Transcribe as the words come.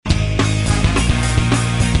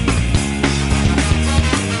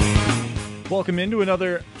welcome into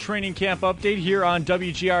another training camp update here on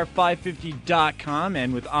WGR550.com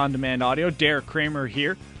and with on-demand audio. Derek Kramer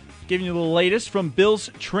here, giving you the latest from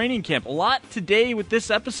Bills training camp. A lot today with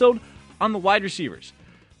this episode on the wide receivers.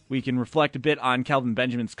 We can reflect a bit on Kelvin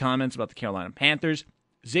Benjamin's comments about the Carolina Panthers.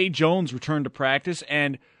 Zay Jones returned to practice,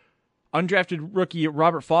 and undrafted rookie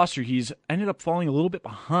Robert Foster, he's ended up falling a little bit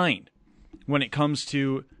behind when it comes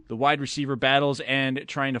to the wide receiver battles and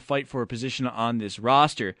trying to fight for a position on this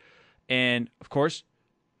roster. And, of course,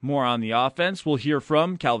 more on the offense. We'll hear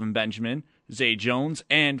from Kelvin Benjamin, Zay Jones,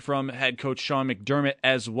 and from head coach Sean McDermott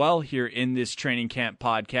as well here in this training camp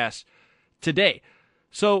podcast today.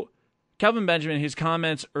 So, Kelvin Benjamin, his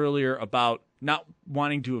comments earlier about not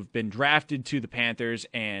wanting to have been drafted to the Panthers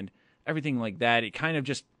and everything like that, it kind of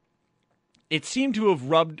just, it seemed to have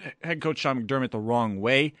rubbed head coach Sean McDermott the wrong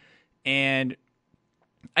way. And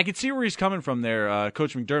I could see where he's coming from there,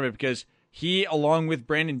 Coach McDermott, because he, along with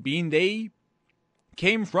Brandon Beane, they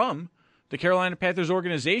came from the Carolina Panthers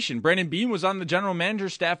organization. Brandon Beane was on the general manager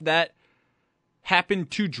staff that happened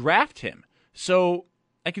to draft him. So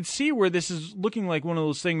I could see where this is looking like one of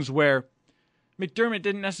those things where McDermott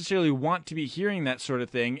didn't necessarily want to be hearing that sort of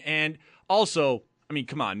thing. And also, I mean,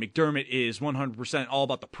 come on, McDermott is 100% all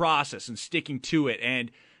about the process and sticking to it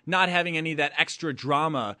and not having any of that extra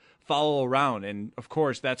drama follow around. And, of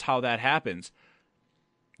course, that's how that happens.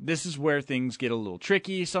 This is where things get a little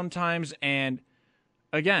tricky sometimes. And,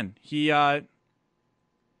 again, he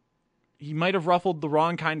might have ruffled the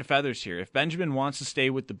wrong kind of feathers here. If Benjamin wants to stay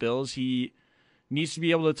with the Bills, he needs to be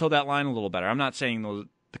able to toe that line a little better. I'm not saying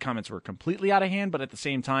the comments were completely out of hand, but at the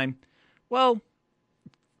same time, well,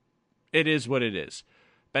 it is what it is.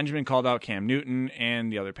 Benjamin called out Cam Newton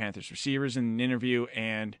and the other Panthers receivers in an interview,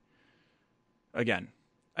 and again,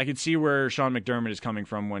 I could see where Sean McDermott is coming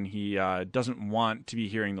from when he doesn't want to be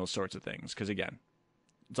hearing those sorts of things, because again,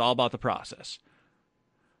 it's all about the process.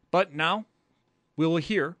 But now, we'll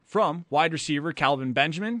hear from wide receiver Kelvin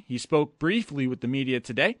Benjamin. He spoke briefly with the media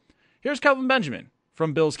today. Here's Kelvin Benjamin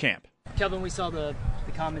from Bills camp. Kelvin, we saw the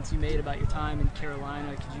comments you made about your time in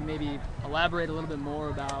Carolina. Could you maybe elaborate a little bit more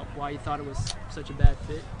about why you thought it was such a bad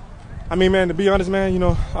fit? I mean, man, to be honest, man, you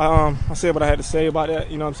know, I said what I had to say about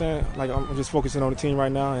that, you know what I'm saying? Like, I'm just focusing on the team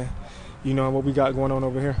right now and, you know, what we got going on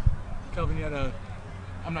over here. Kelvin, you had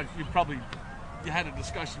a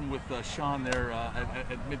discussion with Sean there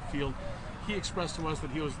at midfield. He expressed to us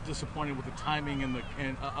that he was disappointed with the timing and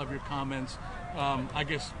of your comments. I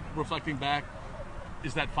guess, reflecting back,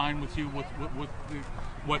 is that fine with you, with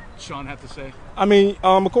what Sean had to say? I mean,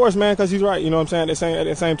 of course, man, because he's right. You know what I'm saying? At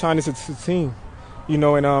the same time, it's a team, you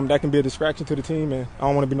know, and that can be a distraction to the team, and I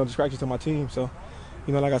don't want to be no distraction to my team. So,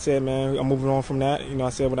 you know, like I said, man, I'm moving on from that. You know, I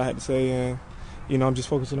said what I had to say, and, you know, I'm just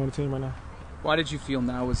focusing on the team right now. Why did you feel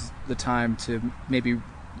now was the time to maybe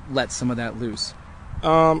let some of that loose?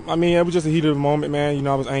 I mean, it was just a heat of the moment, man. You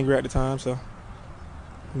know, I was angry at the time, so,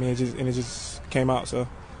 I mean, it just came out, so.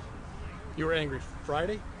 You were angry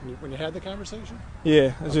Friday when you had the conversation?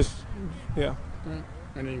 Yeah, it's just, yeah.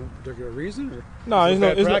 Any particular reason? Or no,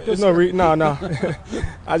 there's no reason. No.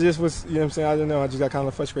 I just was, you know what I'm saying? I don't know. I just got kind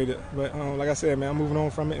of frustrated. But like I said, man, I'm moving on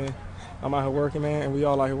from it, and I'm out here working, man, and we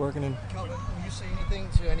all out here working. And Kelvin, will you say anything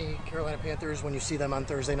to any Carolina Panthers when you see them on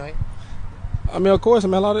Thursday night? I mean, of course,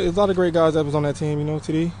 man. There's a lot of great guys that was on that team, you know,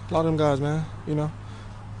 TD. A lot of them guys, man, you know.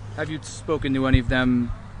 Have you spoken to any of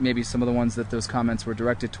them, maybe some of the ones that those comments were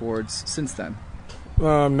directed towards since then?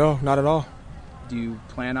 No, not at all. Do you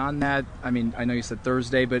plan on that? I mean, I know you said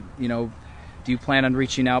Thursday, but, you know, do you plan on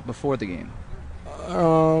reaching out before the game?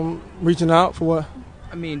 Reaching out for what?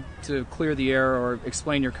 I mean, to clear the air or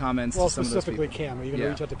explain your comments to some of those people. Well, specifically Cam. Are you going to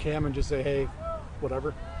reach out to Cam and just say, hey,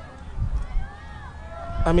 whatever?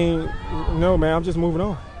 I mean, no, man, I'm just moving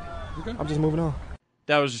on. Okay. I'm just moving on.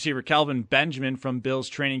 That was receiver Kelvin Benjamin from Bills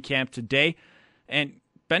training camp today. And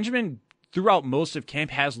Benjamin, throughout most of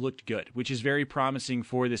camp, has looked good, which is very promising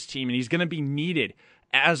for this team. And he's going to be needed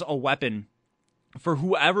as a weapon for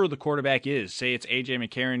whoever the quarterback is. Say it's A.J.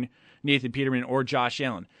 McCarron, Nathan Peterman, or Josh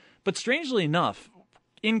Allen. But strangely enough,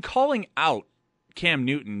 in calling out Cam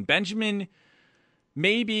Newton, Benjamin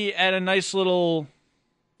may be at a nice little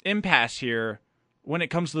impasse here when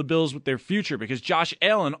it comes to the Bills with their future, because Josh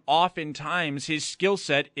Allen, oftentimes his skill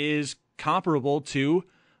set is comparable to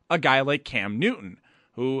a guy like Cam Newton,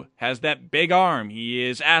 who has that big arm. He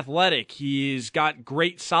is athletic. He's got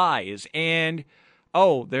great size. And,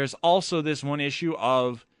 there's also this one issue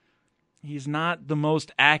of he's not the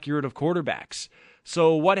most accurate of quarterbacks.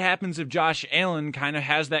 So what happens if Josh Allen kind of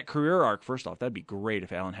has that career arc? First off, that'd be great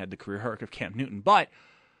if Allen had the career arc of Cam Newton. But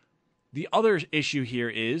the other issue here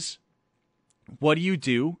is, what do you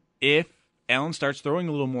do if Allen starts throwing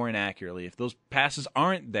a little more inaccurately, if those passes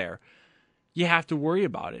aren't there, you have to worry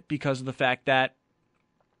about it because of the fact that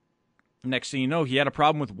next thing you know, he had a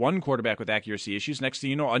problem with one quarterback with accuracy issues. Next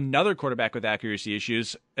thing you know, another quarterback with accuracy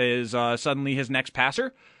issues is suddenly his next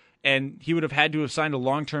passer, and he would have had to have signed a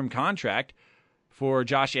long-term contract for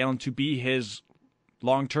Josh Allen to be his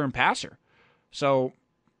long-term passer. So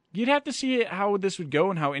you'd have to see how this would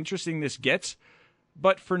go and how interesting this gets.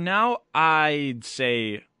 But for now, I'd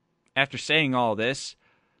say, after saying all this,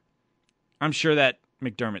 I'm sure that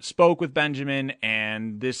McDermott spoke with Benjamin,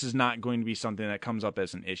 and this is not going to be something that comes up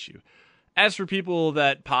as an issue. As for people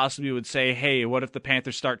that possibly would say, hey, what if the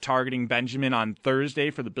Panthers start targeting Benjamin on Thursday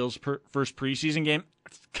for the Bills' first preseason game?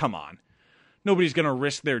 Come on. Nobody's going to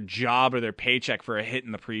risk their job or their paycheck for a hit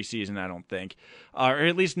in the preseason, I don't think. Or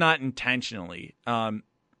at least not intentionally.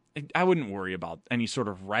 I wouldn't worry about any sort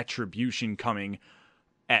of retribution coming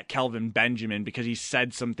at Kelvin Benjamin because he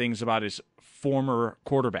said some things about his former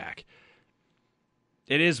quarterback.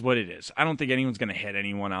 It is what it is. I don't think anyone's going to hit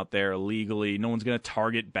anyone out there illegally. No one's going to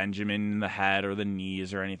target Benjamin in the head or the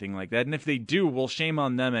knees or anything like that. And if they do, well, shame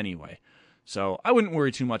on them anyway. So I wouldn't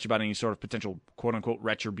worry too much about any sort of potential quote-unquote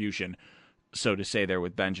retribution, so to say, there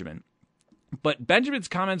with Benjamin. But Benjamin's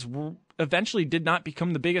comments eventually did not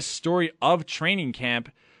become the biggest story of training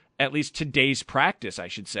camp, at least today's practice, I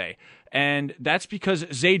should say. And that's because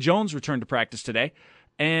Zay Jones returned to practice today,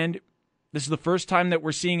 and this is the first time that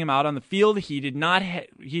we're seeing him out on the field.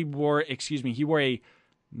 He wore a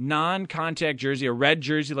non-contact jersey, a red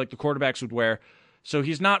jersey like the quarterbacks would wear. So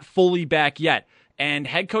he's not fully back yet. And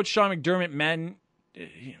head coach Sean McDermott,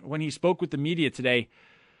 when he spoke with the media today,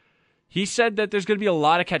 he said that there's going to be a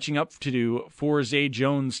lot of catching up to do for Zay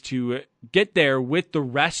Jones to get there with the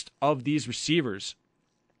rest of these receivers.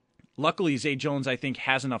 Luckily, Zay Jones, I think,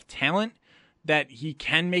 has enough talent that he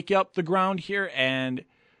can make up the ground here and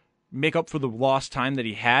make up for the lost time that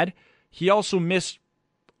he had. He also missed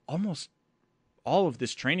almost all of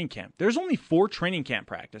this training camp. There's only 4 training camp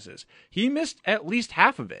practices. He missed at least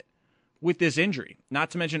half of it with this injury, not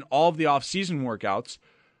to mention all of the off-season workouts.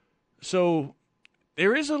 So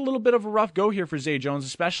there is a little bit of a rough go here for Zay Jones,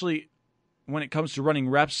 especially when it comes to running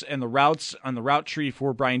reps and the routes on the route tree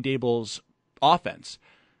for Brian Daboll's offense.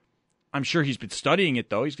 I'm sure he's been studying it,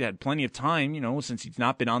 though. He's had plenty of time, since he's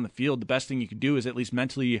not been on the field. The best thing you can do is at least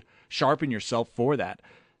mentally sharpen yourself for that.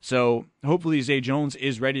 So hopefully Zay Jones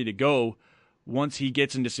is ready to go once he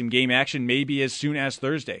gets into some game action, maybe as soon as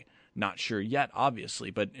Thursday. Not sure yet,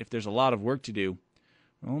 obviously, but if there's a lot of work to do,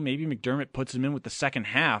 well, maybe McDermott puts him in with the second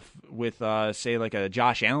half with, say, like a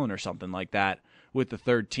Josh Allen or something like that with the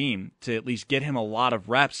third team to at least get him a lot of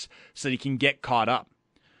reps so that he can get caught up.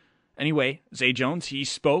 Anyway, Zay Jones, he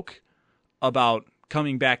spoke about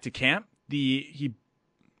coming back to camp. He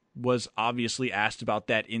was obviously asked about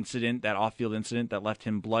that incident, that off-field incident that left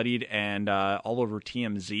him bloodied and all over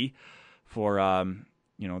TMZ for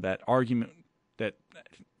that argument, that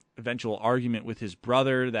eventual argument with his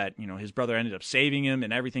brother, that his brother ended up saving him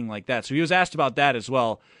and everything like that. So he was asked about that as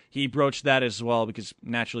well. He broached that as well because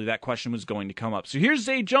naturally that question was going to come up. So here's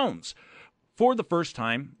Zay Jones for the first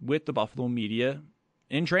time with the Buffalo media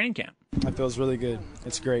in training camp. It feels really good.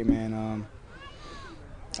 It's great, man.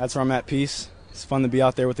 That's where I'm at peace. It's fun to be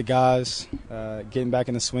out there with the guys, getting back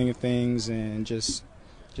in the swing of things and just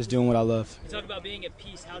doing what I love. You talk about being at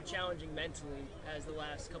peace. How challenging mentally has the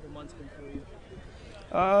last couple months been for you?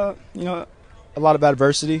 A lot of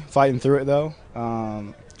adversity, fighting through it, though.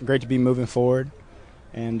 Great to be moving forward.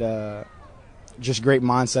 And just great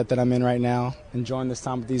mindset that I'm in right now. Enjoying this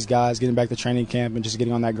time with these guys, getting back to training camp and just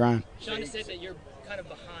getting on that grind. Sean said that you're kind of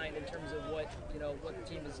behind in terms of what the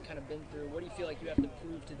team has kind of been through. What do you feel like you have to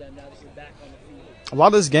prove to them now that you're back on the field? A lot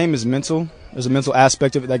of this game is mental. There's a mental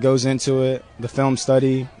aspect of it that goes into it. The film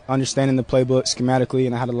study, understanding the playbook schematically,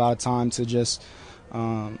 and I had a lot of time to just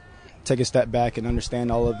take a step back and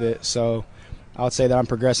understand all of it. So I would say that I'm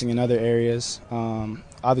progressing in other areas.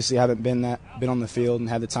 Obviously, I haven't been on the field and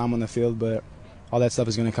had the time on the field, but all that stuff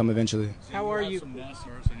is going to come eventually. How are you? Some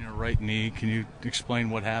stars in your right knee. Can you explain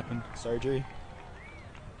what happened? Surgery.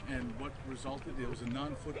 And what resulted? It was a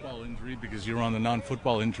non-football injury because you're on the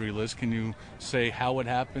non-football injury list. Can you say how it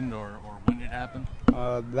happened or when it happened?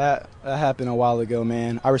 That happened a while ago,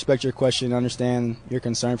 man. I respect your question. I understand your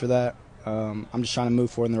concern for that. I'm just trying to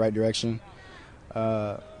move forward in the right direction.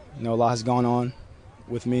 A lot has gone on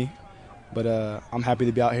with me, but I'm happy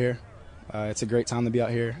to be out here. It's a great time to be out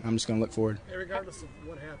here. I'm just going to look forward. Regardless of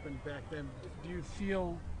what happened back then, do you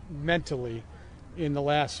feel mentally in the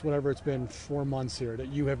last, whatever it's been, 4 months here, that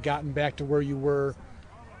you have gotten back to where you were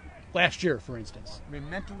last year, for instance? I mean,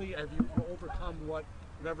 mentally, have you overcome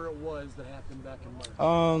whatever it was that happened back in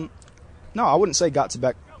March? No, I wouldn't say got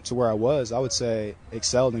back to where I was. I would say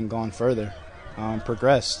excelled and gone further,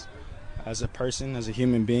 progressed as a person, as a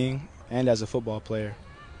human being, and as a football player.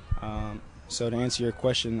 So to answer your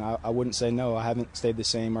question, I wouldn't say no. I haven't stayed the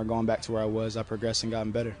same or gone back to where I was. I progressed and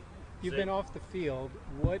gotten better. You've been off the field.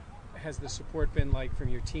 What has the support been like from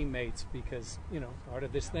your teammates? Because, part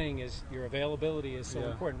of this thing is your availability is so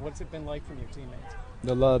important. What's it been like from your teammates?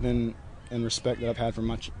 The love and respect that I've had from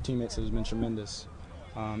my teammates has been tremendous.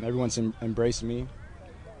 Everyone's embraced me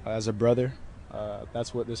as a brother.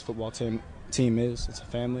 That's what this football team is. It's a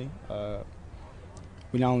family.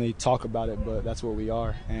 We not only talk about it, but that's what we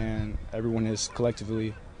are, and everyone has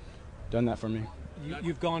collectively done that for me.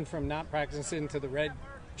 You've gone from not practicing to the red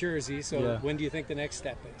jersey, so when do you think the next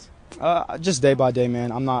step is? Just day by day,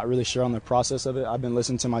 man. I'm not really sure on the process of it. I've been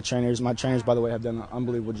listening to my trainers. My trainers, by the way, have done an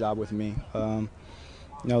unbelievable job with me.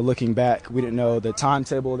 Looking back, we didn't know the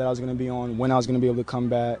timetable that I was going to be on, when I was going to be able to come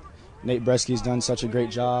back. Nate Bresky's done such a great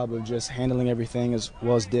job of just handling everything as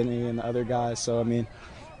well as Denny and the other guys. So,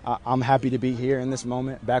 I'm happy to be here in this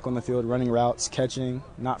moment, back on the field, running routes, catching,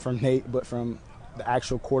 not from Nate, but from the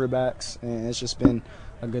actual quarterbacks, and it's just been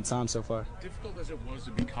a good time so far. Difficult as it was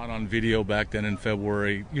to be caught on video back then in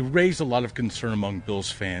February, you raised a lot of concern among Bills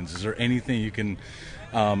fans. Is there anything you can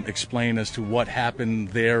explain as to what happened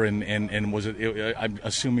there, and was it, I'm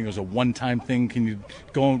assuming it was a one-time thing. Can you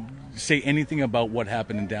go and say anything about what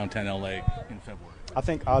happened in downtown LA in February? I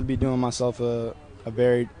think I'd be doing myself a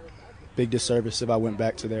very big disservice if I went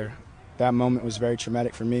back to there. That moment was very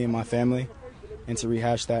traumatic for me and my family, and to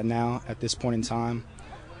rehash that now at this point in time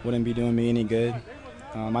wouldn't be doing me any good.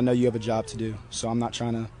 I know you have a job to do, so I'm not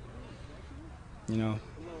trying to,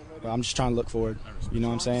 I'm just trying to look forward, you know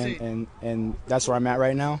what I'm saying? And that's where I'm at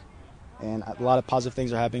right now, and a lot of positive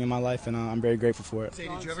things are happening in my life, and I'm very grateful for it.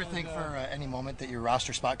 Did you ever think for any moment that your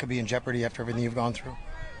roster spot could be in jeopardy after everything you've gone through?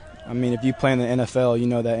 If you play in the NFL, you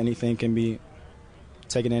know that anything can be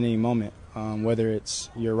taken at any moment, whether it's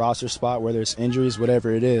your roster spot, whether it's injuries,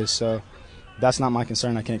 whatever it is. So that's not my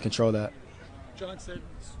concern. I can't control that. John said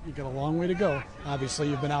you've got a long way to go. Obviously,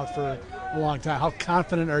 you've been out for a long time. How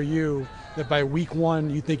confident are you that by week one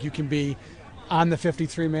you think you can be on the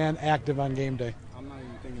 53-man active on game day? I'm not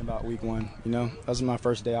even thinking about week one. That was my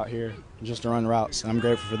first day out here just to run routes, and I'm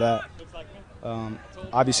grateful for that.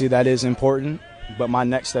 Obviously, that is important. But my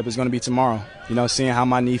next step is going to be tomorrow, seeing how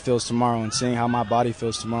my knee feels tomorrow and seeing how my body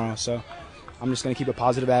feels tomorrow. So I'm just going to keep a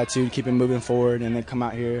positive attitude, keep it moving forward, and then come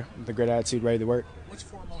out here with a great attitude, ready to work. What's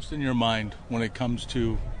foremost in your mind when it comes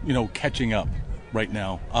to, catching up right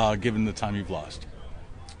now, given the time you've lost?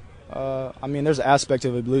 There's an aspect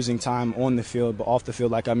of it losing time on the field, but off the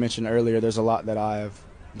field, like I mentioned earlier, there's a lot that I've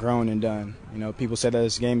grown and done. People say that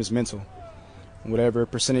this game is mental. Whatever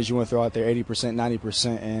percentage you want to throw out there, 80%,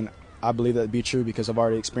 90%, and I believe that to be true because I've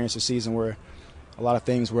already experienced a season where a lot of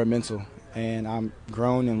things were mental, and I'm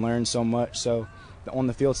grown and learned so much. So the on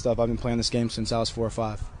the field stuff, I've been playing this game since I was 4 or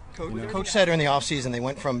 5. Coach said during the offseason they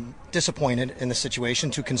went from disappointed in the situation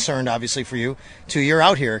to concerned, obviously, for you, to you're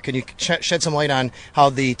out here. Can you shed some light on how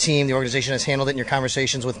the team, the organization has handled it in your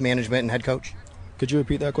conversations with management and head coach? Could you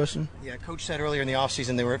repeat that question? Yeah, Coach said earlier in the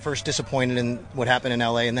offseason they were at first disappointed in what happened in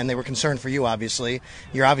L.A., and then they were concerned for you, obviously.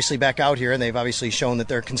 You're obviously back out here, and they've obviously shown that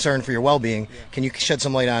they're concerned for your well-being. Can you shed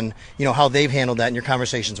some light on, how they've handled that in your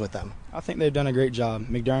conversations with them? I think they've done a great job.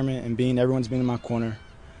 McDermott and Bean, everyone's been in my corner.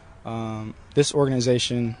 This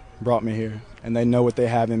organization brought me here, and they know what they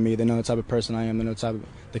have in me. They know the type of person I am. They know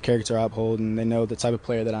the character I uphold, and they know the type of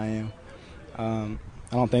player that I am.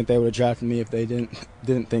 I don't think they would have drafted me if they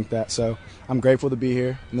didn't think that. So I'm grateful to be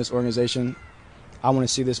here in this organization. I want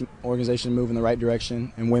to see this organization move in the right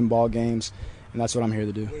direction and win ball games, and that's what I'm here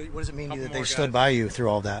to do. What does it mean to you that they've stood by you through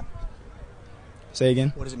all of that? Say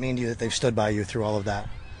again? What does it mean to you that they've stood by you through all of that?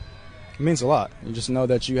 It means a lot. You just know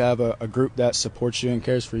that you have a group that supports you and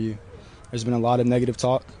cares for you. There's been a lot of negative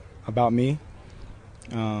talk about me,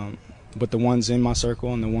 but the ones in my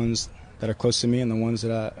circle and the ones that are close to me and the ones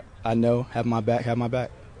that I know have my back.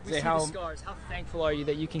 We see the scars. How thankful are you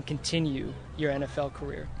that you can continue your NFL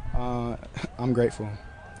career? I'm grateful.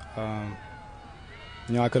 I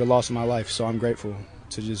could have lost my life, so I'm grateful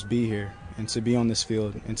to just be here and to be on this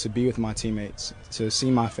field and to be with my teammates, to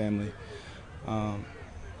see my family. I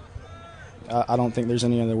don't think there's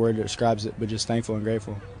any other word that describes it, but just thankful and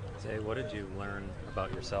grateful. Say, what did you learn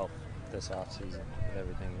about yourself this offseason with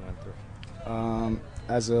everything you went through?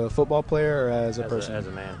 As a football player or as a person? As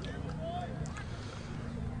a man.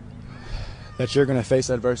 That you're going to face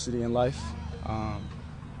adversity in life.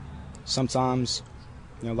 Sometimes,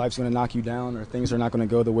 life's going to knock you down or things are not going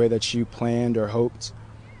to go the way that you planned or hoped,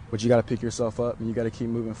 but you got to pick yourself up and you got to keep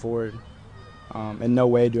moving forward. In no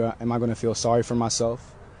way am I going to feel sorry for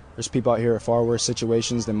myself. There's people out here at far worse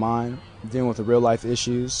situations than mine, dealing with the real-life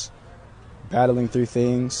issues, battling through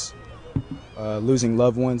things, losing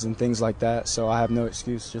loved ones and things like that. So I have no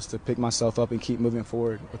excuse just to pick myself up and keep moving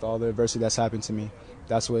forward with all the adversity that's happened to me.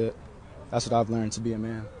 That's what I've learned to be a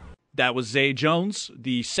man. That was Zay Jones,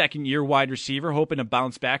 the second-year wide receiver, hoping to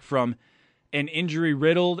bounce back from an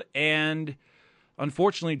injury-riddled and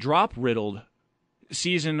unfortunately drop-riddled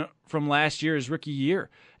season from last year, his rookie year.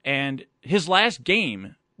 And his last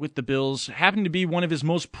game with the Bills happened to be one of his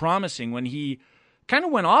most promising when he kind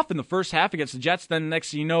of went off in the first half against the Jets. Then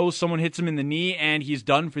next thing you know, someone hits him in the knee and he's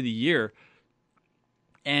done for the year.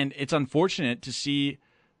 And it's unfortunate to see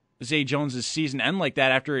Zay Jones' season end like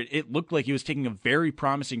that after it looked like he was taking a very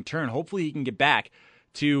promising turn. Hopefully he can get back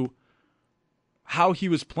to how he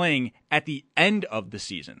was playing at the end of the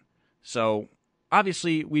season. So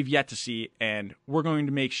obviously we've yet to see, and we're going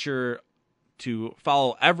to make sure to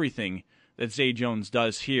follow everything that Zay Jones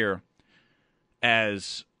does here,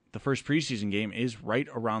 as the first preseason game is right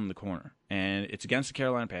around the corner, and it's against the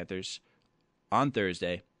Carolina Panthers on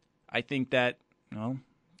Thursday. I think that,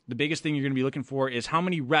 the biggest thing you're going to be looking for is how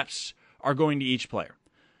many reps are going to each player.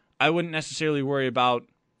 I wouldn't necessarily worry about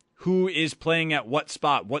who is playing at what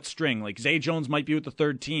spot, what string. Like Zay Jones might be with the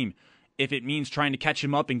third team if it means trying to catch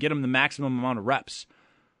him up and get him the maximum amount of reps.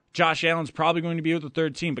 Josh Allen's probably going to be with the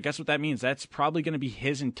third team, but guess what that means? That's probably going to be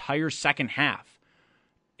his entire second half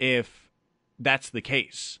if that's the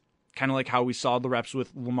case. Kind of like how we saw the reps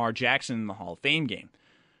with Lamar Jackson in the Hall of Fame game.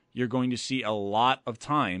 You're going to see a lot of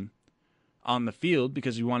time on the field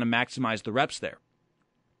because you want to maximize the reps there.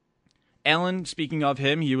 Allen, speaking of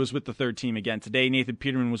him, he was with the third team again today. Nathan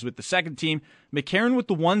Peterman was with the second team. McCarron with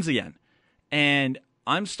the ones again. And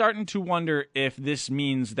I'm starting to wonder if this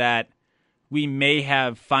means that we may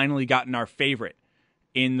have finally gotten our favorite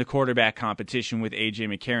in the quarterback competition with A.J.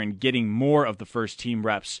 McCarron getting more of the first team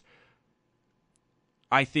reps.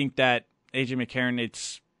 I think that A.J. McCarron,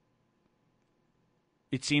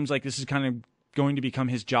 it seems like this is kind of going to become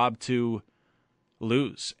his job to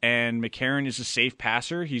lose. And McCarron is a safe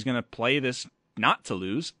passer. He's going to play this not to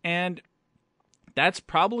lose. And that's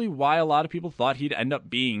probably why a lot of people thought he'd end up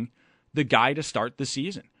being the guy to start the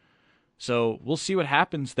season. So we'll see what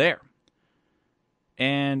happens there.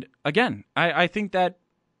 And again, I think that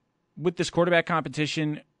with this quarterback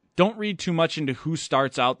competition, don't read too much into who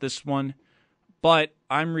starts out this one, but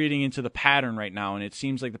I'm reading into the pattern right now, and it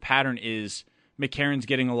seems like the pattern is McCarron's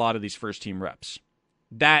getting a lot of these first-team reps.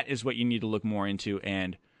 That is what you need to look more into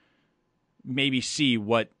and maybe see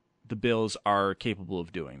what the Bills are capable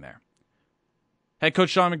of doing there. Head coach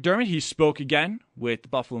Sean McDermott, he spoke again with the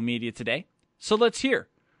Buffalo media today. So let's hear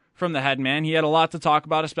from the head man. He had a lot to talk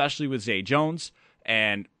about, especially with Zay Jones.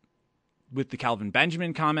 And with the Kelvin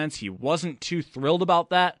Benjamin comments, he wasn't too thrilled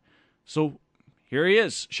about that. So here he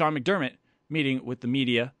is, Sean McDermott, meeting with the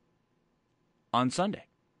media on Sunday.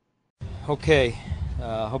 Okay,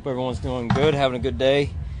 hope everyone's doing good, having a good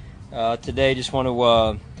day. Today, just want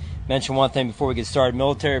to mention one thing before we get started.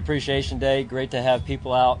 Military Appreciation Day. Great to have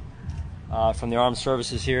people out from the armed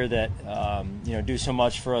services here that do so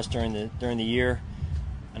much for us during the year.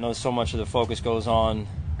 I know so much of the focus goes on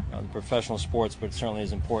the professional sports, but it certainly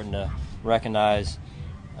is important to recognize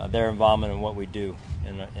their involvement in what we do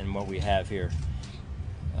and what we have here.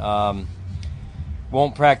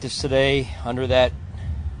 Won't practice today.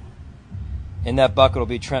 In that bucket will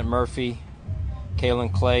be Trent Murphy,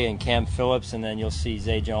 Kalen Clay, and Cam Phillips, and then you'll see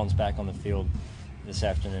Zay Jones back on the field this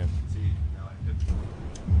afternoon.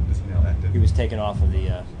 He was taken off of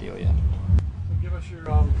the deal yet. Give us your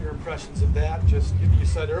impressions of that. Just you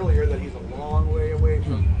said earlier that he's a long way away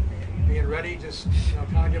from being ready. Just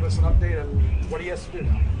kind of give us an update on what he has to do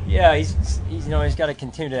now. Yeah, he's got to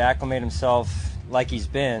continue to acclimate himself like he's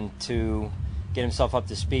been to get himself up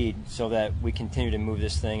to speed so that we continue to move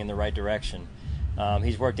this thing in the right direction.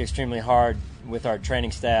 He's worked extremely hard with our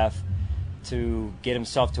training staff to get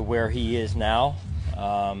himself to where he is now,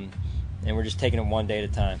 and we're just taking it one day at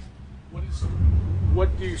a time.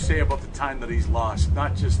 What do you say about the time that he's lost?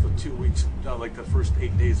 Not just the 2 weeks, like the first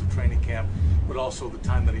 8 days of training camp, but also the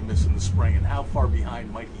time that he missed in the spring, and how far behind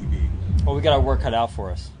might he be? Well, we got our work cut out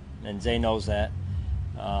for us, and Zay knows that.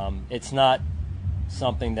 It's not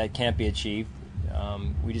something that can't be achieved.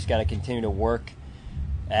 We just got to continue to work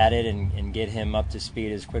at it and get him up to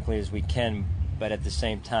speed as quickly as we can, but at the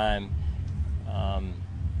same time,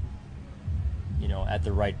 at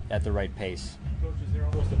the right pace. Coach, is there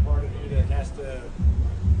almost a part of you that has to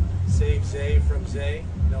save Zay from Zay,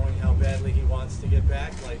 knowing how badly he wants to get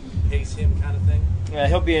back, like pace him kind of thing? Yeah,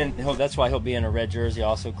 that's why he'll be in a red jersey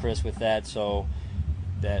also, Chris, with that. So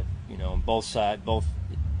that both sides, both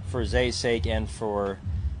for Zay's sake and for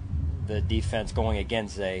the defense going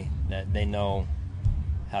against Zay, that they know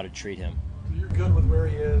how to treat him. You're good with where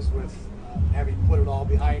he is, with having put it all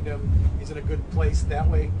behind him. He's in a good place that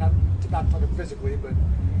way, not talking physically, but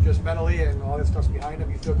just mentally, and all that stuff's behind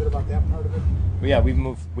him. You feel good about that part of it? Well, yeah,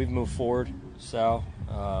 we've moved forward, Sal,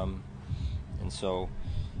 and so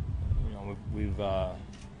we've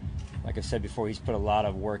like I said before, he's put a lot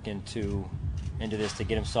of work into this to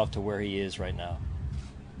get himself to where he is right now.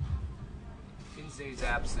 In Zay's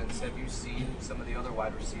absence, have you seen some of the other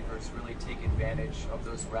wide receivers really take advantage of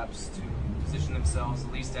those reps to position themselves,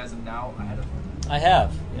 at least as of now, ahead of him? I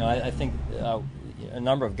have. I think a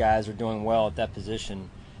number of guys are doing well at that position.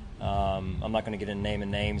 I'm not going to get into naming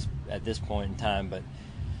names at this point in time, but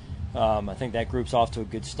I think that group's off to a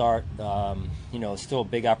good start. It's still a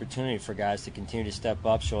big opportunity for guys to continue to step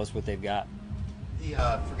up, show us what they've got. The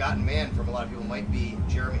forgotten man from a lot of people might be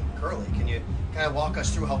Jeremy Curley. Can you kind of walk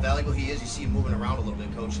us through how valuable he is? You see him moving around a little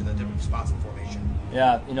bit, Coach, in the different spots in formation.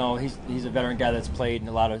 Yeah, he's a veteran guy that's played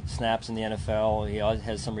a lot of snaps in the NFL. He always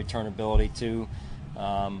has some return ability too.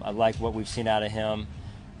 I like what we've seen out of him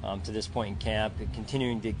to this point in camp.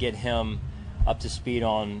 Continuing to get him up to speed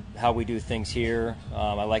on how we do things here.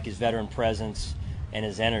 I like his veteran presence and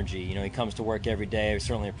his energy. He comes to work every day. I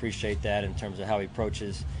certainly appreciate that in terms of how he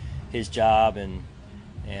approaches his job and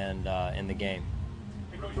the game.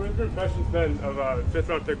 What have your impressions been of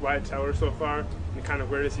fifth-round pick Wyatt Teller so far, and kind of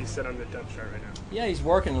where does he sit on the depth chart right now? Yeah, he's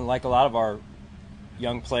working like a lot of our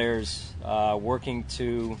young players, working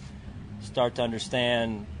to start to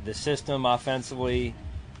understand the system offensively,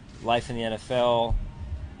 life in the NFL.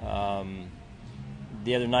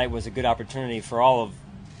 The other night was a good opportunity for all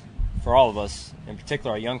of us, in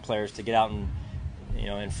particular our young players, to get out and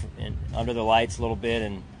in under the lights a little bit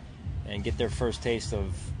and get their first taste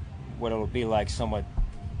of what it'll be like somewhat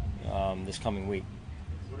this coming week.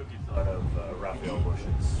 What have you thought of Raphael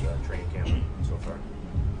Bush's training camp so far?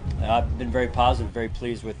 I've been very positive, very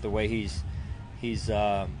pleased with the way he's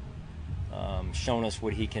shown us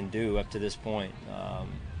what he can do up to this point.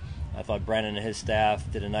 I thought Brandon and his staff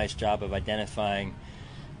did a nice job of identifying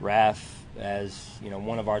Raph as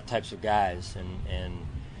one of our types of guys, and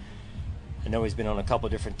I know he's been on a couple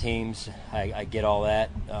of different teams. I get all that,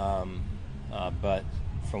 but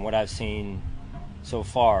from what I've seen so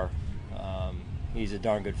far, he's a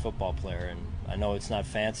darn good football player, and I know it's not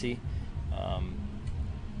fancy,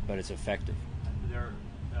 but it's effective.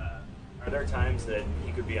 Are there times that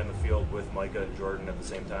he could be on the field with Micah and Jordan at the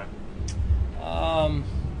same time?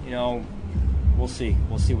 We'll see.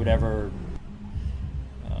 We'll see whatever.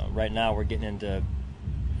 Right now, we're getting into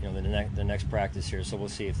the next practice here, so we'll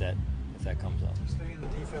see if that comes up. Staying in the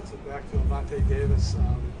defensive backfield, Vontae Davis.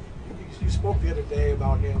 You spoke the other day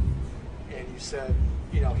about him, and you said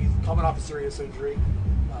he's coming off a serious injury,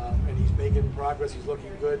 and he's making progress. He's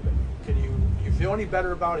looking good. Can you feel any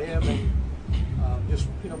better about him? And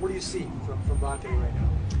what do you see from Vontae right now?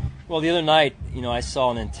 Well, the other night, I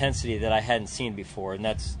saw an intensity that I hadn't seen before, and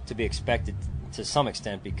that's to be expected to some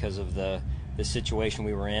extent because of the situation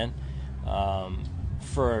we were in.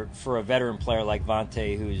 For a veteran player like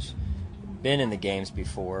Vontae, who's been in the games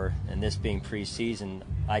before, and this being preseason,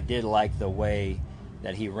 I did like the way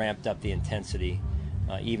that he ramped up the intensity,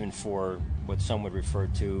 even for what some would refer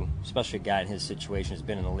to, especially a guy in his situation who's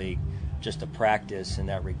been in the league, just a practice in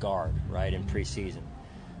that regard, right, in preseason.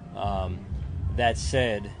 That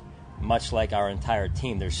said, much like our entire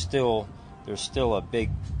team, there's still a big,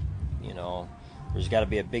 there's got to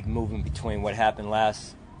be a big movement between what happened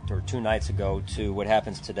last or 2 nights ago to what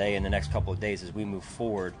happens today in the next couple of days as we move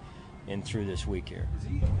forward and through this week here.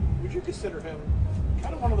 Would you consider him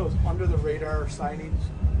kind of one of those under-the-radar signings?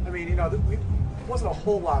 I mean, there wasn't a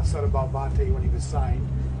whole lot said about Vontae when he was signed.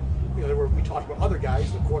 We talked about other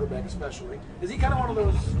guys, the quarterback especially. Is he kind of one of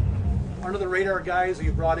those under-the-radar guys that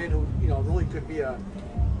you brought in who really could be a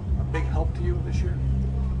big help to you this year?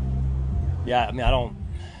 Yeah,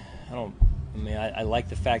 I like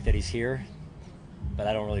the fact that he's here, but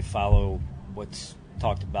I don't really follow what's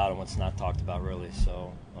talked about and what's not talked about really.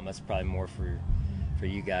 So that's probably more for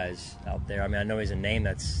you guys out there. I know he's a name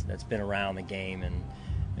that's been around the game and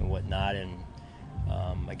whatnot. And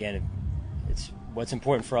again, it's what's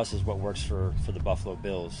important for us is what works for the Buffalo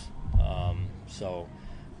Bills.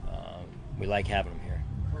 We like having him here.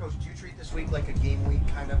 Coach, do you treat this week like a game week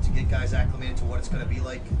kind of to get guys acclimated to what it's going to be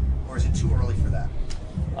like, or is it too early for that?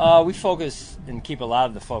 We focus and keep a lot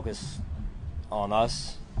of the focus on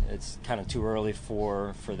us. It's kind of too early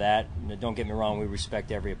for that. Don't get me wrong, we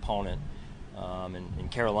respect every opponent, and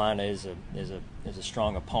Carolina is a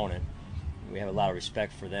strong opponent. We have a lot of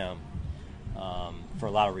respect for them, for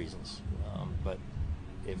a lot of reasons. But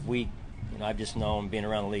if we, I've just known being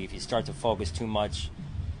around the league, if you start to focus too much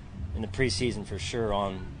in the preseason for sure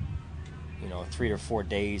on, 3 or 4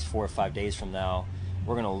 days, 4 or 5 days from now,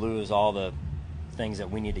 we're going to lose all the things that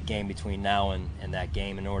we need to gain between now and that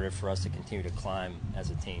game in order for us to continue to climb as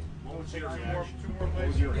a team. What was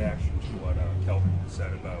your reaction to what Kelvin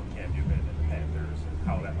said about Cam Newton and the Panthers and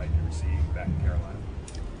how that might be received back in Carolina?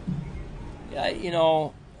 Yeah,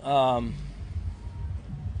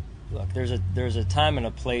 look, there's a time and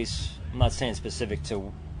a place. I'm not saying specific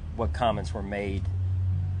to what comments were made.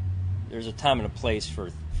 There's a time and a place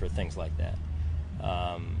for things like that,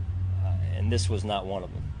 and this was not one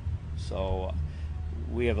of them. So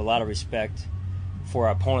we have a lot of respect for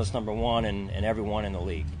our opponents, number one, and everyone in the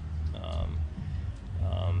league.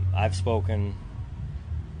 I've spoken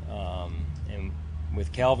and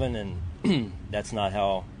with Kelvin, and that's not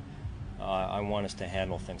how I want us to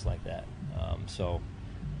handle things like that.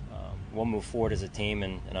 We'll move forward as a team,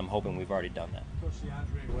 and I'm hoping we've already done that. Coach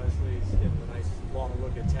DeAndre Wesley's getting a nice long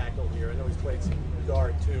look at tackle here. I know he's played some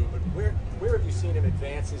guard too, but where have you seen him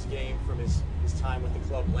advance his game from his time with the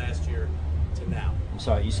club last year to now? I'm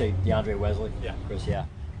sorry, you say DeAndre Wesley? Yeah. Chris, yeah.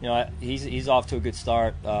 He's off to a good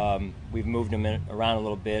start. We've moved him around a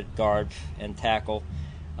little bit, guard and tackle.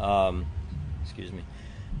 Excuse me.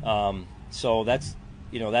 So that's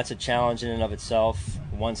a challenge in and of itself.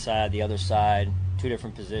 One side, the other side, 2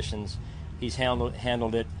 different positions. He's handled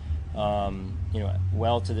it,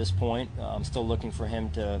 well to this point. I'm still looking for him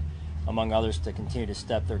to, among others, to continue to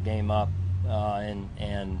step their game up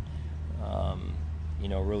and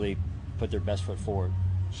really put their best foot forward.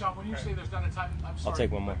 Sean, when you say there's not a time, I'm sorry. I'll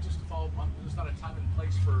take one more. Just to follow up on, there's not a time and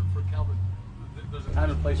place for Kelvin. There's a time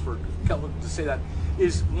and place for Kelvin to say that.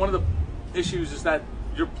 Is one of the issues is that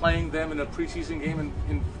you're playing them in a preseason game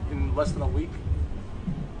in less than a week?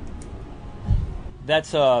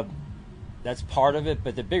 That's part of it,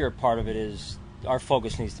 but the bigger part of it is our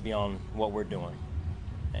focus needs to be on what we're doing.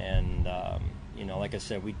 And, like I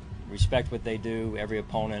said, we respect what they do, every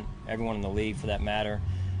opponent, everyone in the league for that matter.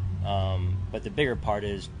 But the bigger part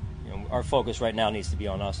is, our focus right now needs to be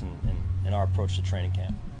on us and our approach to training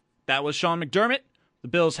camp. That was Sean McDermott, the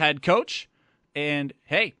Bills head coach. And,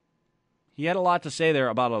 hey, he had a lot to say there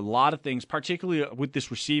about a lot of things, particularly with this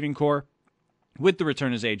receiving core, with the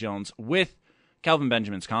return of Zay Jones, with Kelvin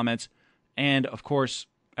Benjamin's comments, and, of course,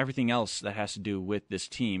 everything else that has to do with this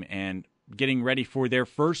team and getting ready for their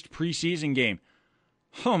first preseason game.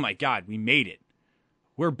 Oh, my God, we made it.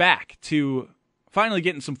 We're back to finally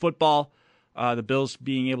getting some football. The Bills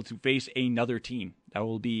being able to face another team. That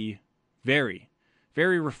will be very,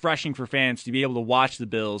 very refreshing for fans to be able to watch the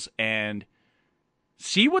Bills and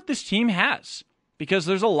see what this team has. Because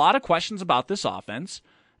there's a lot of questions about this offense,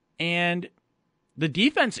 and the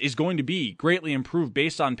defense is going to be greatly improved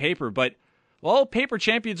based on paper, but, well, paper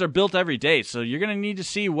champions are built every day, so you're going to need to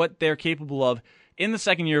see what they're capable of in the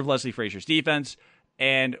second year of Leslie Frazier's defense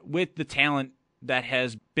and with the talent that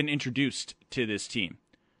has been introduced to this team.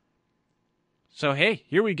 So, hey,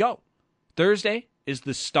 here we go. Thursday is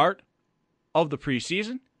the start of the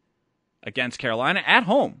preseason against Carolina at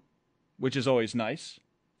home, which is always nice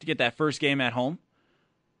to get that first game at home.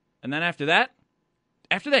 And then after that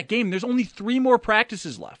game, there's only 3 more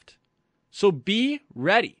practices left. So be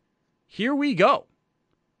ready. Here we go.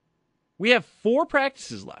 We have 4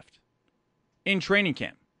 practices left in training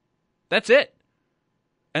camp. That's it.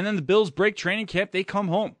 And then the Bills break training camp. They come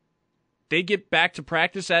home. They get back to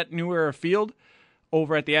practice at New Era Field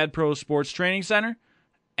over at the AdPro Sports Training Center.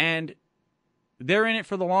 And they're in it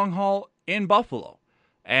for the long haul in Buffalo.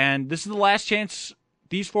 And this is the last chance,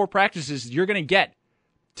 these 4 practices, you're going to get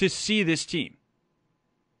to see this team.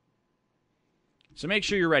 So make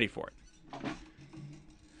sure you're ready for it.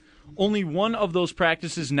 Only one of those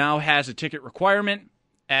practices now has a ticket requirement,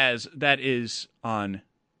 as that is on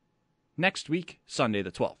next week, Sunday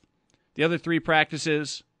the 12th. The other 3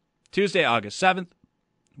 practices, Tuesday, August 7th,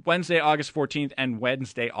 Wednesday, August 14th, and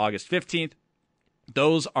Wednesday, August 15th.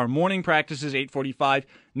 Those are morning practices, 8:45.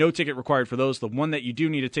 No ticket required for those. The one that you do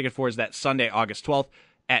need a ticket for is that Sunday, August 12th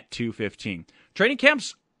at 2:15. Training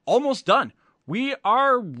camp's almost done. We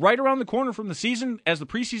are right around the corner from the season as the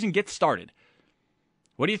preseason gets started.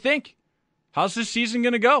 What do you think? How's this season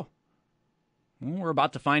going to go? Well, we're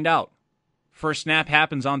about to find out. First snap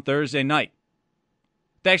happens on Thursday night.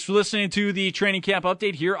 Thanks for listening to the training camp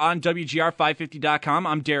update here on WGR550.com.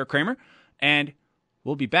 I'm Derek Kramer, and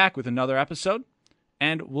we'll be back with another episode,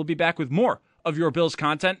 and we'll be back with more of your Bills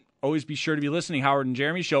content. Always be sure to be listening. Howard and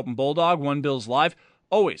Jeremy, Show Up and Bulldog, One Bills Live,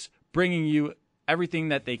 always bringing you everything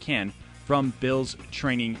that they can from Bills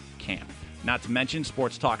training camp. Not to mention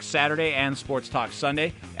Sports Talk Saturday and Sports Talk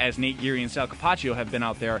Sunday, as Nate Geary and Sal Capaccio have been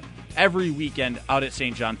out there every weekend out at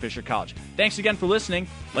St. John Fisher College. Thanks again for listening.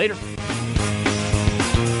 Later.